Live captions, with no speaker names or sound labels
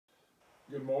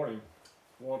Good morning.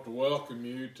 I want to welcome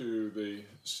you to the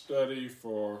study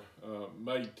for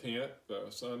May 10th,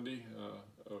 Sunday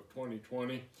of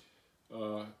 2020,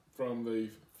 from the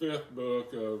fifth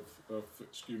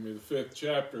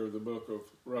chapter of the book of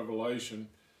Revelation.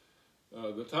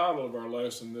 The title of our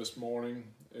lesson this morning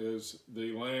is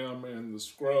The Lamb and the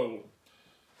Scroll.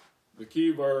 The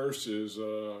key verse is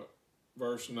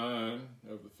verse 9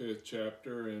 of the 5th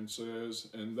chapter, and says,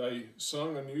 "And they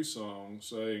sung a new song,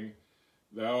 saying,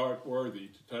 Thou art worthy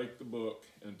to take the book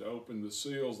and to open the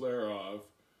seals thereof,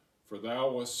 for thou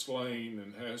wast slain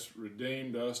and hast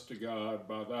redeemed us to God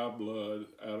by thy blood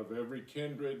out of every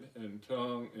kindred and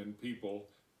tongue and people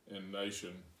and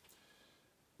nation."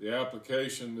 The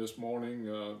application this morning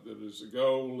that is the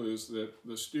goal is that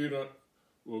the student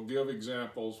will give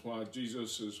examples why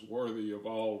Jesus is worthy of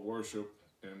all worship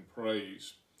and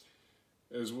praise.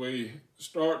 As we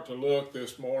start to look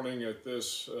this morning at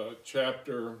this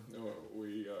chapter,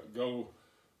 we go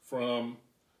from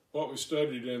what we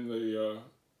studied in the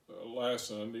last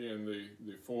Sunday in the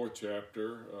 4th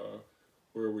chapter,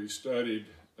 where we studied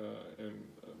in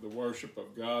the worship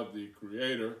of God the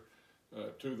Creator,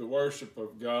 to the worship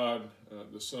of God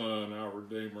the Son, our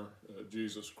Redeemer,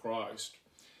 Jesus Christ.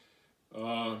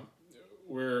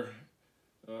 We're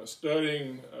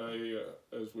studying,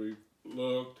 as we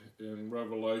looked in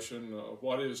Revelation,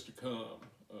 what is to come,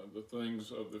 the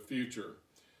things of the future.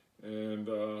 And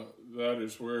that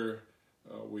is where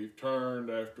we've turned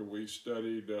after we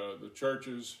studied the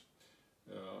churches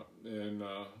in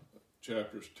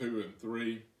chapters 2 and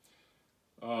 3.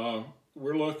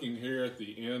 We're looking here at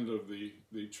the end of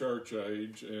the church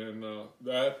age, and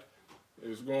that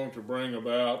is going to bring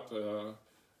about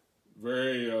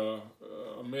very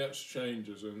immense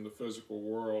changes in the physical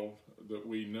world that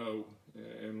we know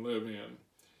and live in.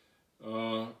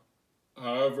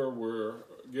 However, we're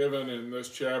given in this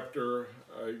chapter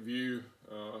a view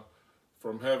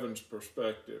from heaven's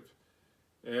perspective.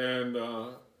 And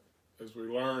as we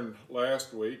learned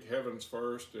last week, heaven's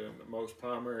first and most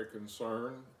primary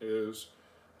concern is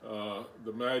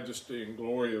the majesty and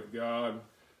glory of God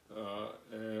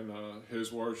and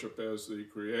His worship as the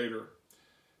Creator.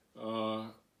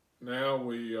 Now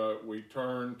we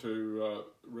turn to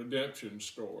redemption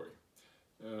story,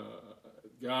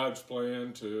 God's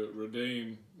plan to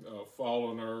redeem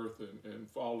fallen earth and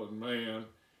fallen man,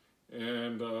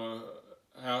 and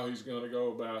how He's going to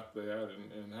go about that,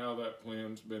 and how that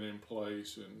plan's been in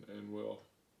place and will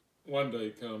one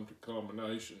day come to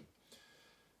culmination.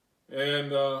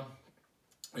 And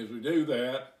as we do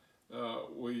that,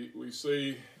 we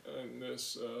see in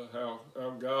this how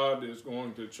God is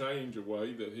going to change a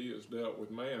way that He has dealt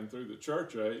with man through the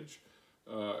church age.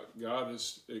 God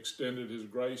has extended His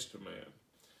grace to man,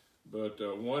 but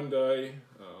one day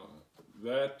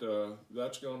that's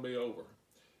going to be over,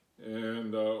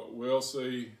 and we'll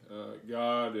see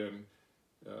God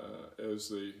as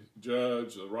the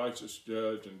judge, the righteous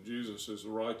judge, and Jesus as the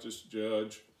righteous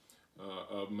judge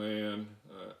of man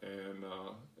and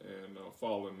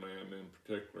fallen man in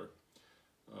particular.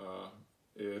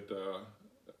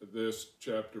 This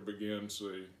chapter begins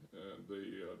the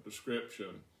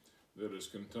description that is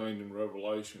contained in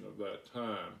Revelation of that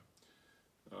time.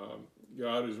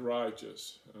 God is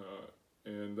righteous,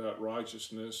 and that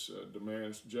righteousness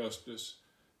demands justice.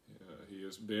 He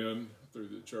has been, through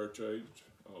the church age,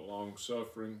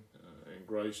 long-suffering and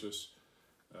gracious,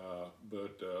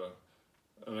 but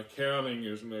an accounting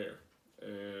is near,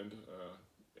 and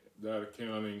that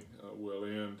accounting will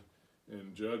end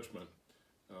in judgment,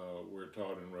 we're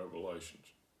taught in Revelations.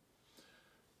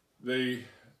 The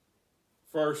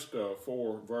first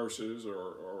 4 verses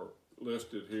are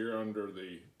listed here under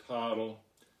the title,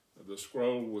 "The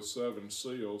Scroll with 7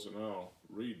 Seals," and I'll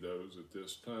read those at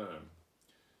this time.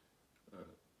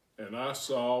 "And I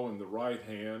saw in the right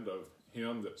hand of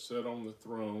him that sat on the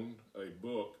throne a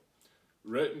book,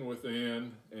 written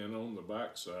within and on the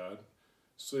backside,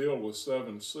 sealed with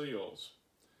 7 seals.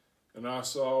 And I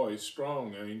saw a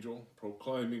strong angel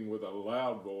proclaiming with a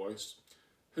loud voice,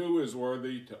 Who is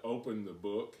worthy to open the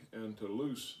book and to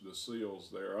loose the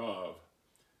seals thereof?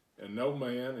 And no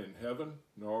man in heaven,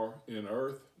 nor in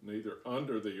earth, neither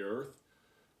under the earth,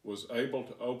 was able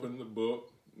to open the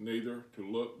book, neither to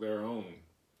look thereon.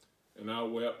 And I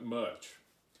wept much,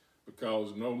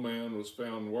 because no man was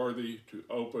found worthy to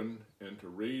open and to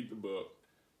read the book,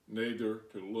 neither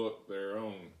to look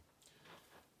thereon."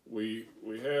 We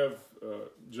have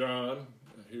John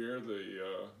here,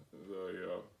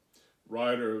 the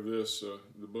writer of this,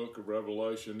 the book of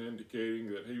Revelation, indicating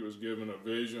that he was given a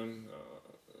vision.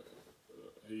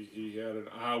 He had an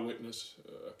eyewitness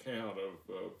account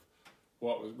of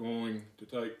what was going to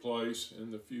take place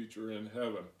in the future in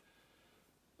heaven.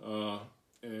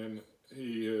 And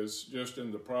he has just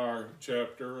in the prior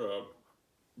chapter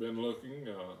been looking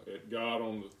at God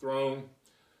on the throne.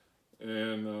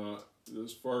 And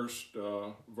this first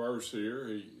verse here,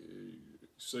 he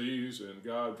sees in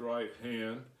God's right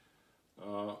hand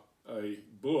a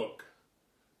book.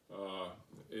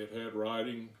 It had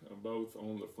writing both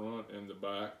on the front and the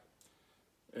back,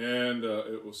 and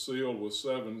it was sealed with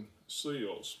 7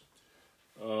 seals.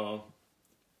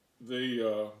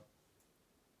 The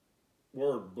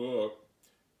word book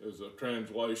is a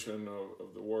translation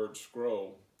of the word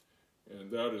scroll,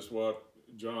 and that is what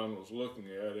John was looking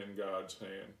at in God's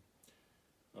hand.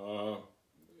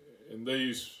 In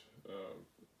these,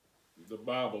 the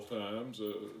Bible times,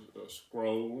 a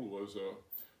scroll was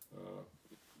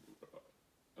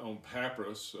on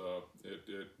papyrus.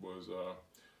 It was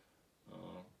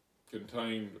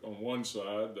contained on one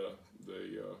side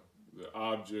the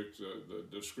object, the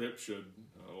description,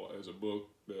 as a book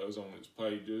does on its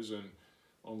pages, and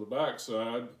on the back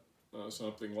side,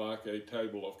 something like a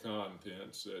table of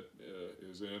contents that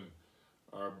is in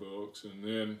our books. And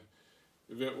then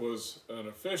if it was an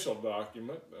official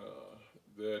document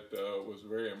that was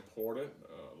very important,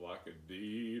 like a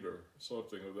deed or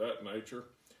something of that nature,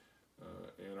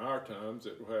 in our times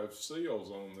it would have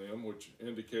seals on them, which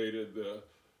indicated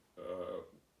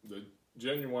the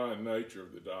genuine nature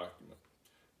of the document.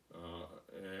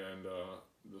 And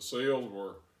the seals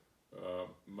were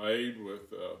made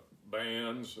with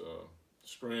bands,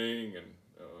 string, and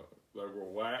they were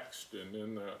waxed, and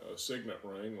then a signet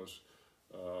ring was,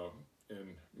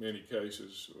 in many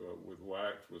cases with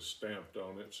wax, was stamped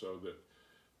on it so that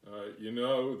you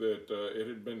know that it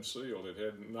had been sealed. It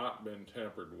had not been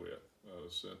tampered with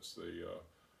since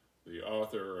the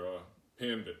author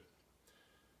penned it.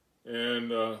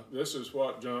 And this is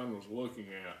what John was looking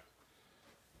at.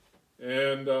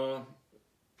 And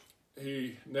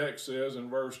he next says in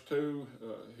verse 2,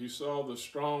 he saw the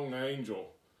strong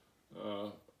angel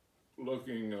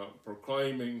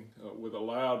proclaiming with a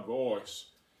loud voice.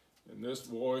 And this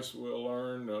voice, we'll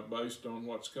learn based on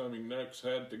what's coming next,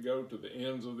 had to go to the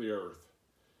ends of the earth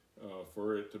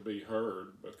for it to be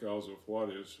heard because of what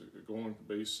is going to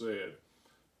be said.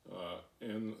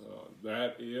 And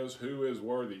that is, who is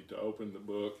worthy to open the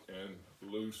book and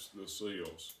loose the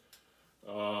seals.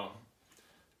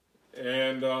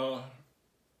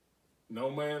 No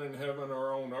man in heaven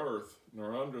or on earth,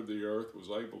 nor under the earth, was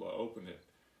able to open it,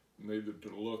 neither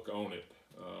to look on it.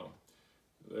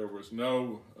 There was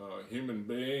no human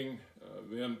being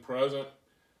then present,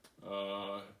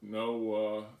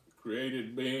 no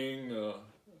created being,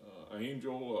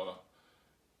 angel,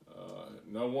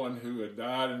 no one who had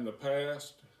died in the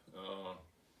past,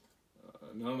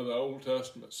 none of the Old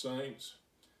Testament saints,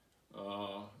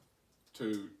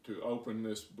 to open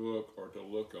this book or to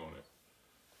look on it.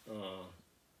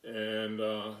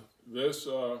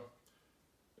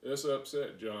 This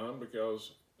upset John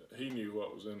because he knew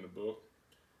what was in the book.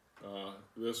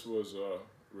 This was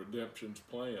redemption's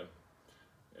plan.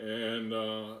 And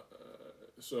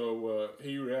so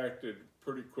he reacted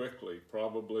pretty quickly.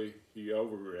 Probably he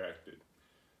overreacted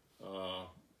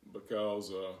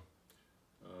because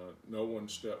no one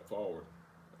stepped forward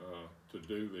to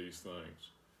do these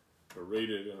things, to read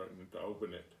it and to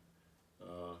open it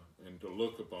and to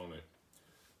look upon it.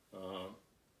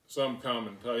 Some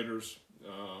commentators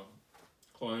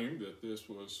claim that this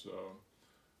was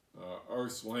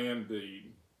Earth's land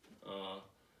deed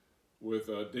with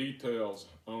details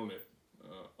on it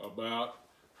about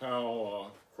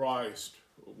how Christ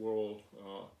will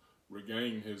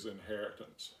regain his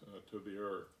inheritance to the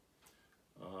earth,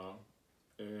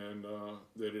 and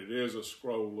that it is a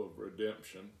scroll of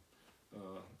redemption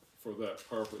for that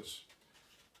purpose,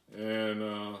 and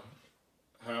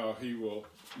how he will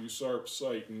usurp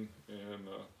Satan and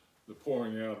the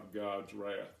pouring out of God's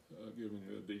wrath, giving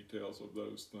the details of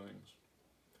those things.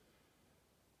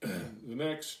 The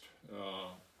next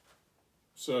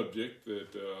subject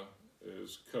that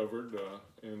is covered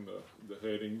in the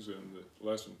headings in the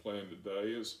lesson plan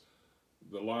today is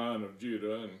the Lion of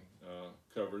Judah, and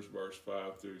covers verse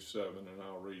 5 through 7, and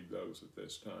I'll read those at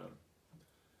this time.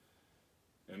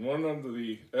 And one of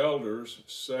the elders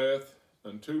saith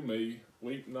unto me,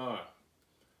 Weep not.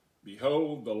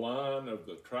 Behold, the Lion of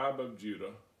the tribe of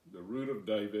Judah, the root of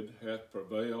David, hath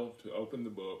prevailed to open the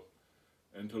book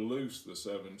and to loose the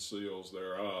 7 seals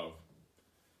thereof.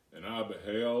 And I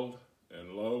beheld,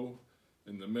 and lo,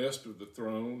 in the midst of the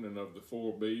throne and of the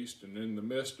 4 beasts, and in the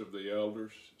midst of the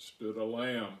elders, stood a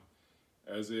lamb,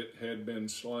 as it had been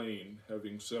slain,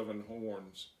 having 7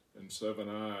 horns and 7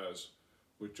 eyes,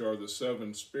 which are the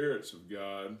seven spirits of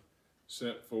God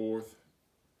sent forth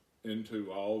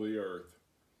into all the earth.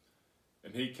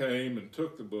 And he came and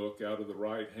took the book out of the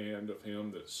right hand of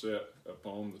him that sat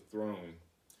upon the throne.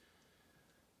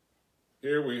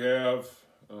 Here we have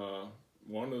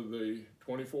one of the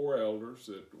 24 elders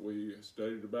that we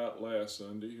studied about last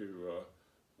Sunday, who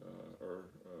are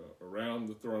around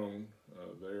the throne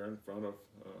there in front of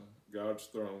God's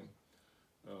throne,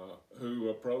 who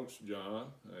approached John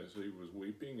as he was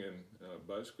weeping and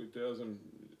basically tells him,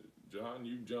 John,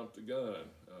 you jumped the gun.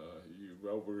 You've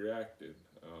overreacted.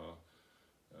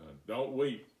 Don't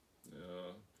weep,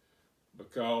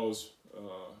 because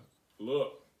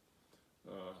look,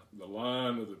 the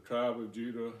line of the tribe of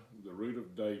Judah, the root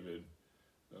of David,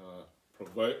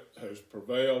 has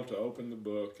prevailed to open the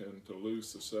book and to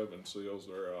loose the seven seals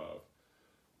thereof.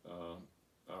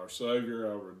 Our Savior,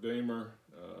 our Redeemer,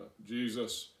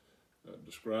 Jesus,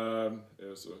 described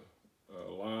as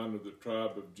a line of the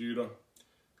tribe of Judah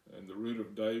and the root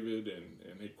of David,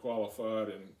 and he qualified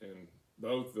in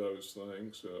both those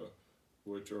things,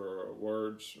 which are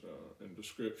words and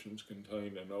descriptions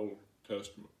contained in Old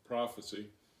Testament prophecy,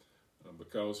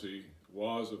 because he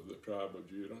was of the tribe of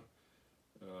Judah,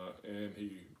 and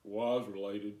he was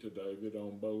related to David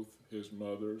on both his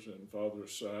mother's and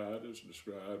father's side, as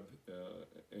described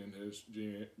in his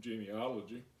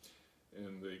genealogy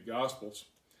in the Gospels,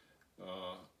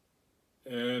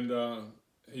 and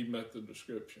he met the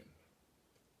description.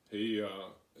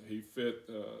 He fit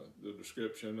the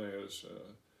description as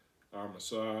our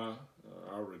Messiah,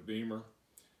 our Redeemer,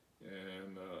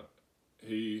 and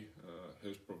he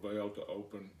has prevailed to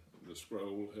open the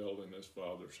scroll held in his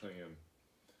Father's hand.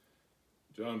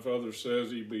 John further says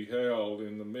he beheld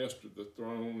in the midst of the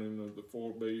throne and of the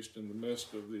four beasts, in the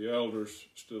midst of the elders,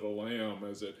 stood a lamb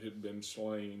as it had been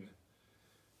slain,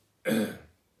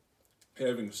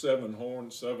 having 7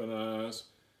 horns, 7 eyes,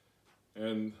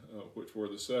 and which were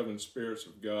the 7 spirits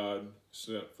of God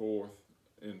sent forth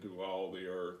into all the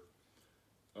earth.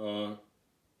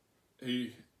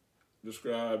 He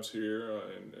describes here,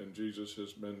 and Jesus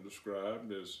has been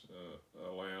described as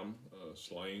a lamb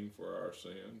slain for our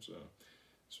sins.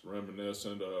 It's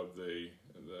reminiscent of the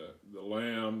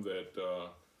lamb that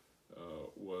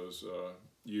was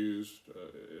used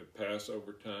at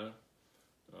Passover time.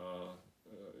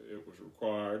 It was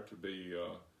required to be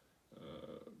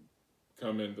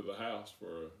come into the house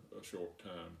for a short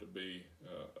time, to be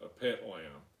a pet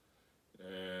lamb,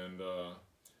 and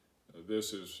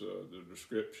this is the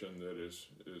description that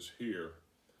is here.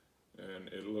 And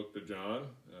it looked to John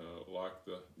like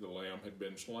the lamb had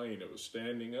been slain. It was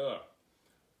standing up.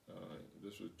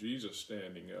 This was Jesus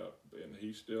standing up, and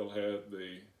he still had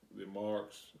the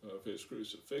marks of his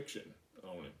crucifixion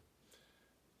on him.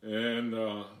 And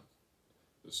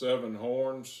the 7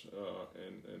 horns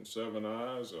and 7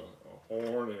 eyes. A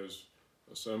horn is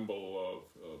a symbol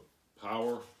of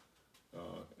power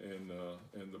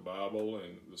in the Bible,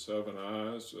 and the 7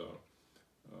 eyes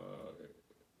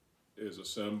is a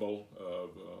symbol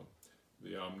of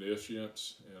the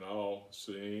omniscience and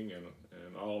all-seeing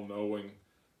and all-knowing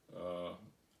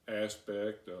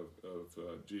aspect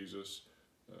of Jesus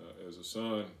as a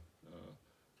son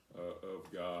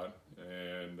of God,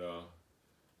 and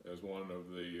as one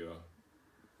of the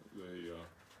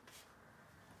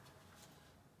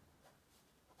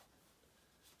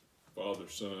Father,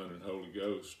 Son, and Holy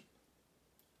Ghost.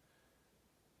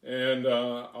 And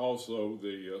also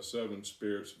the 7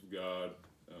 spirits of God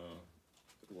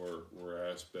were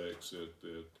aspects that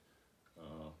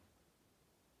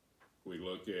we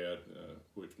look at,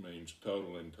 which means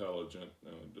total intelligent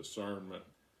discernment,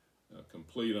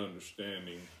 complete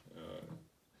understanding,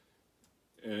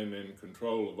 and in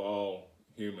control of all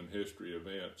human history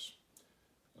events.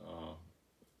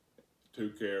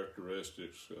 2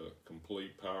 characteristics: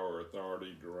 complete power,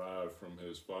 authority derived from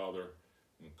his Father,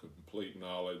 and complete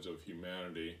knowledge of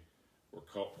humanity were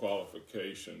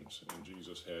qualifications, and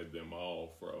Jesus had them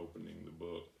all for opening the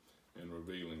book and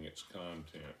revealing its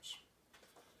contents.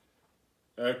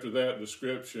 After that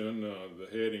description, the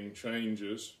heading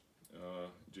changes.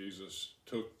 Jesus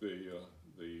took the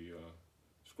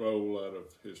scroll out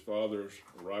of his Father's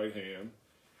right hand,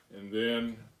 and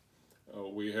then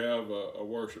we have a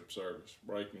worship service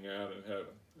breaking out in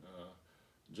heaven.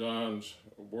 John's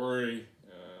worry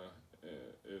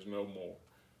is no more.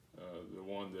 The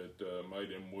one that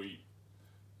made him weep.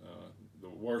 The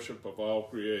worship of all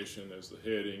creation is the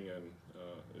heading, and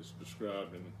it's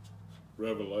described in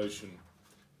Revelation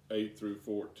 8 through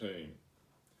 14.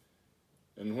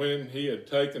 And when he had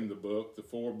taken the book, the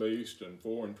 4 beasts and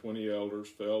 24 elders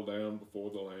fell down before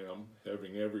the Lamb,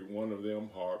 having every one of them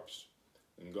harps,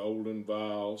 and golden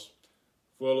vials,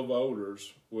 full of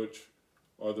odors, which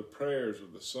are the prayers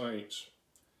of the saints.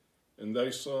 And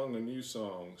they sung a new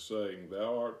song, saying,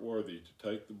 Thou art worthy to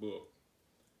take the book,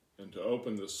 and to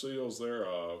open the seals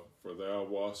thereof, for thou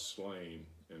wast slain,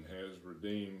 and hast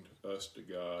redeemed us to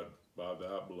God by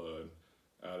thy blood,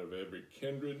 out of every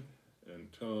kindred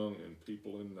and tongue and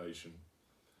people and nation,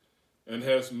 and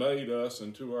hast made us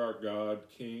unto our God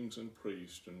kings and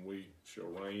priests, and we shall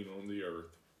reign on the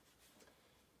earth.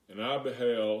 And I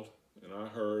beheld, and I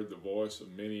heard the voice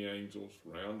of many angels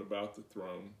round about the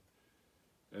throne,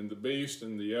 and the beast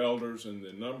and the elders, and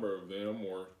the number of them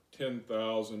were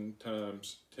 10,000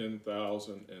 times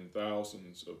 10,000 and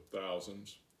thousands of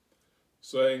thousands,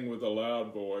 saying with a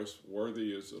loud voice,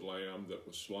 Worthy is the Lamb that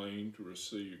was slain to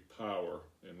receive power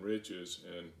and riches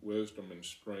and wisdom and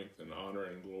strength and honor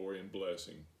and glory and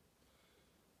blessing.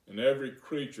 And every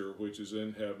creature which is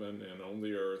in heaven and on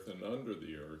the earth and under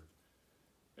the earth,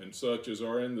 and such as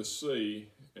are in the sea,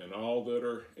 and all that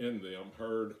are in them,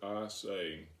 heard I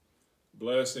saying,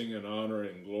 Blessing and honor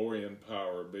and glory and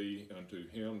power be unto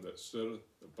him that sitteth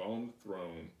upon the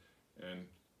throne, and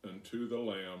unto the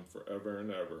Lamb forever and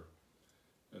ever.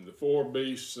 And the four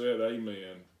beasts said,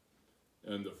 Amen.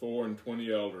 And the 24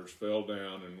 elders fell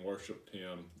down and worshipped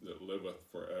him that liveth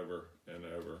forever and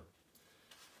ever.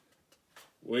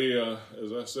 We,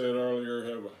 as I said earlier,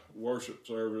 have a worship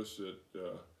service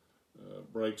that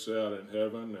breaks out in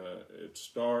heaven. It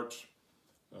starts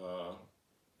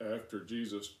after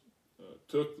Jesus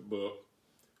took the book.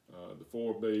 The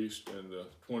four beasts and the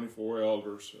 24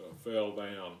 elders fell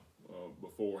down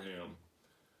before him.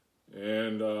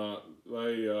 And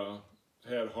they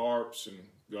had harps and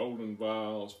golden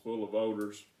vials full of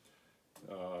odors.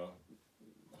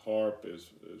 Harp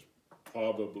is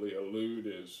probably a lute,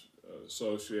 is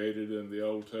associated in the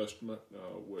Old Testament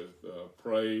with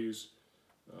praise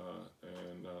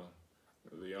and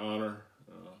the honor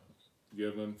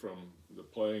given from the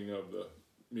playing of the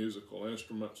musical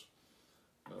instruments.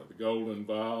 The golden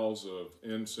vials of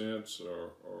incense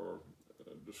are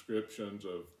descriptions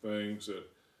of things that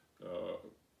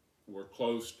were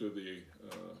close to the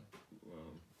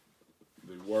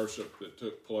worship that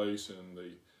took place in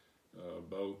the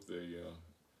both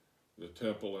the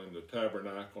temple and the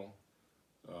tabernacle,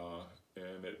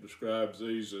 and it describes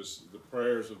these as the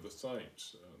prayers of the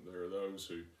saints. There are those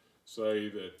who say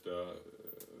that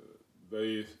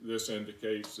this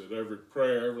indicates that every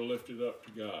prayer ever lifted up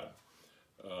to God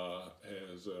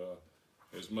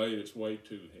has made its way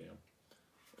to him,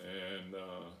 and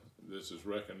this is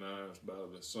recognized by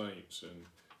the saints. And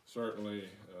certainly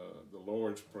the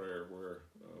Lord's Prayer, where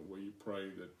we pray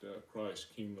that Christ's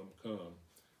kingdom come,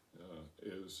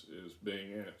 is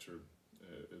being answered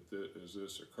as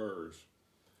this occurs.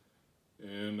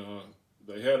 And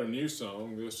they had a new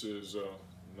song. This is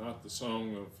not the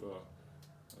song of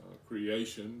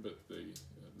creation, but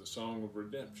the song of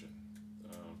redemption.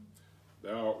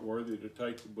 Thou art worthy to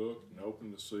take the book and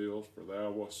open the seals, for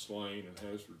thou wast slain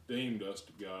and hast redeemed us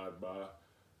to God by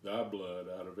thy blood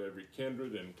out of every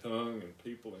kindred and tongue and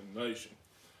people and nation.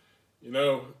 You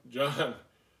know, John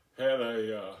had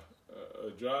a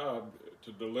job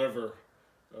to deliver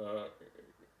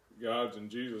God's and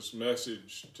Jesus'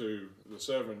 message to the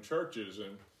 7 churches,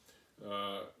 and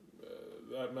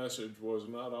that message was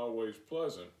not always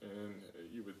pleasant. And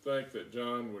you would think that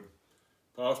John would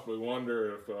possibly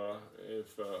wonder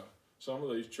if some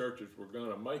of these churches were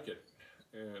going to make it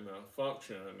and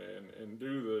function and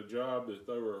do the job that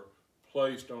they were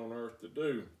placed on earth to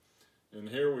do. And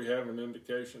here we have an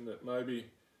indication that maybe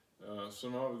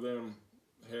some of them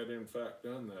had in fact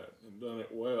done that and done it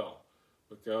well,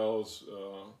 because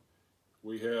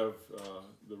we have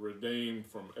the redeemed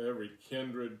from every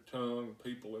kindred, tongue,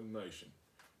 people, and nation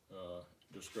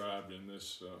described in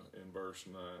this in verse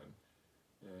 9,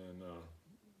 and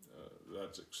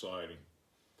that's exciting.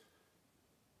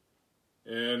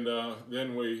 And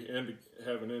then we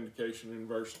have an indication in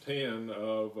verse 10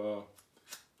 of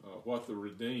what the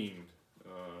redeemed,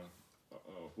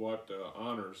 what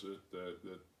honors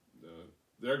that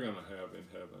they're going to have in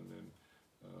heaven. And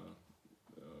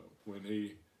when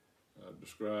he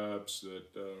describes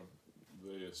that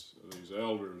these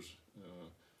elders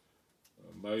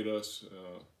made us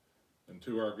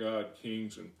unto our God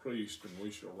kings and priests, and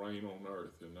we shall reign on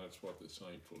earth. And that's what the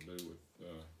saints will do with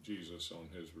Jesus on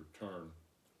his return.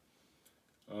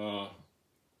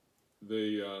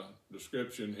 The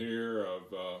description here of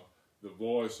the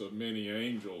voice of many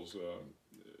angels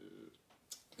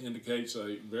indicates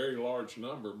a very large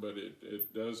number, but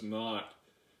it does not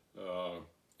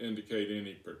indicate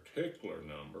any particular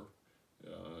number.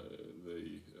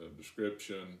 The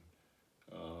description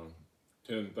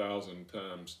 10,000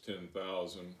 times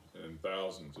 10,000 and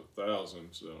thousands of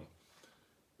thousands.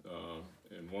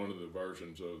 In one of the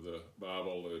versions of the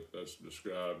Bible, that's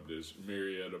described as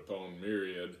myriad upon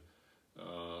myriad,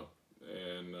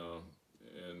 and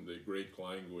in the Greek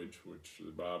language, which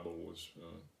the Bible was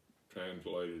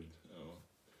translated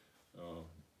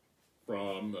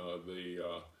from,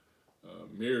 the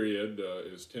myriad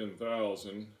is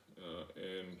 10,000,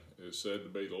 and is said to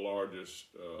be the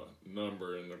largest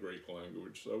number in the Greek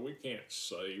language. So we can't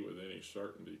say with any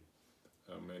certainty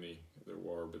how many there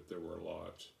were, but there were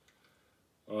lots.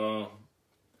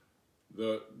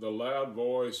 The loud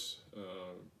voice,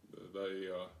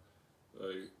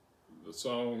 the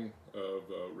song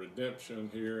of redemption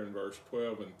here in verse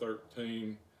 12 and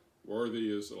 13, worthy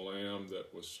is the Lamb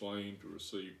that was slain to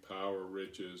receive power,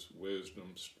 riches,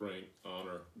 wisdom, strength,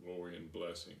 honor, glory, and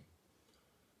blessing.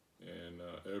 And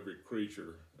every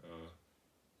creature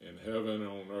in heaven,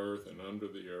 on earth, and under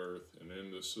the earth, and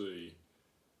in the sea,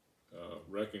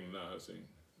 recognizing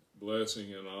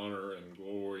blessing and honor and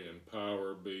glory and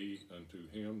power be unto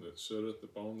him that sitteth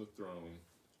upon the throne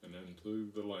and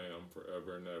unto the Lamb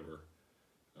forever and ever.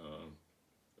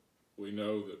 We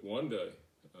know that one day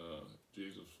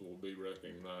Jesus will be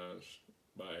recognized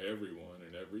by everyone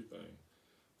and everything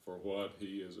for what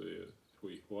he is,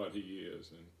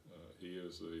 and he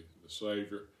is the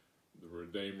Savior, the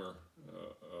Redeemer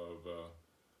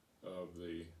of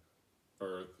the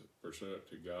earth pursuant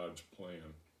to God's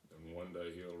plan. And one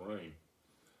day he'll reign.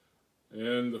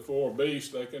 And the four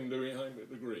beasts, they couldn't do anything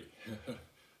but agree.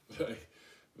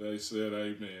 they said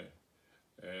amen.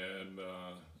 And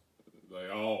they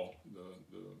all,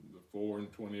 the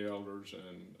 24 elders,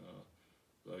 and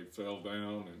they fell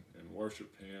down and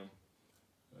worshiped him,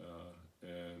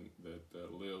 and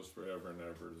that lives forever and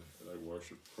ever. They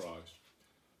worship Christ.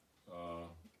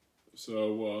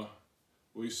 So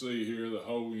we see here the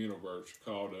whole universe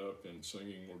caught up in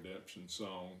singing redemption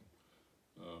song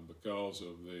because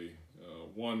of the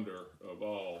wonder of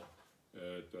all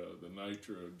at the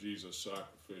nature of Jesus'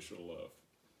 sacrificial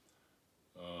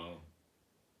love.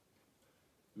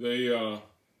 The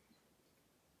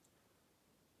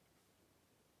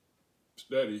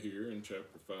study here in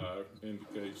chapter 5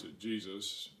 indicates that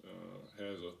Jesus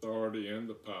has authority and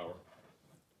the power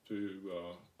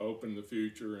to open the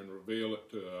future and reveal it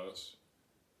to us.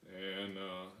 And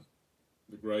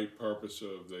the great purpose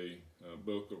of the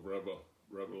book of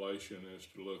Revelation is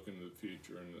to look into the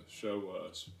future and to show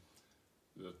us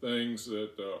the things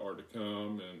that are to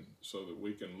come, and so that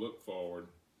we can look forward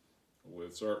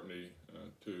with certainty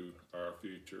to our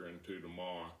future and to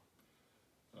tomorrow.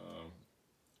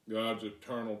 God's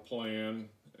eternal plan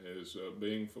is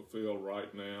being fulfilled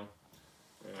right now,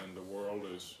 and the world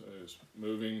is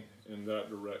moving in that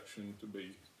direction to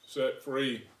be set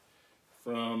free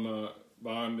from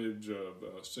bondage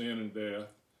of sin and death.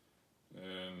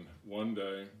 And one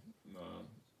day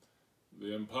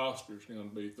the impostor is going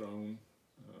to be thrown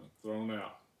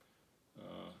out,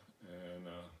 and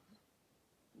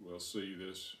we'll see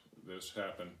this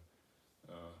happen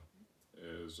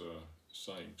as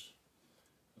saints.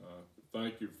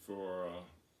 Thank you for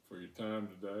your time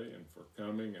today and for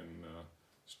coming and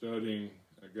studying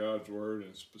God's Word,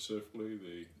 and specifically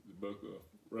the book of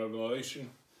Revelation.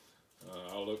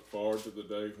 I look forward to the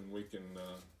day when we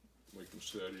can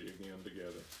study again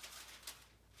together.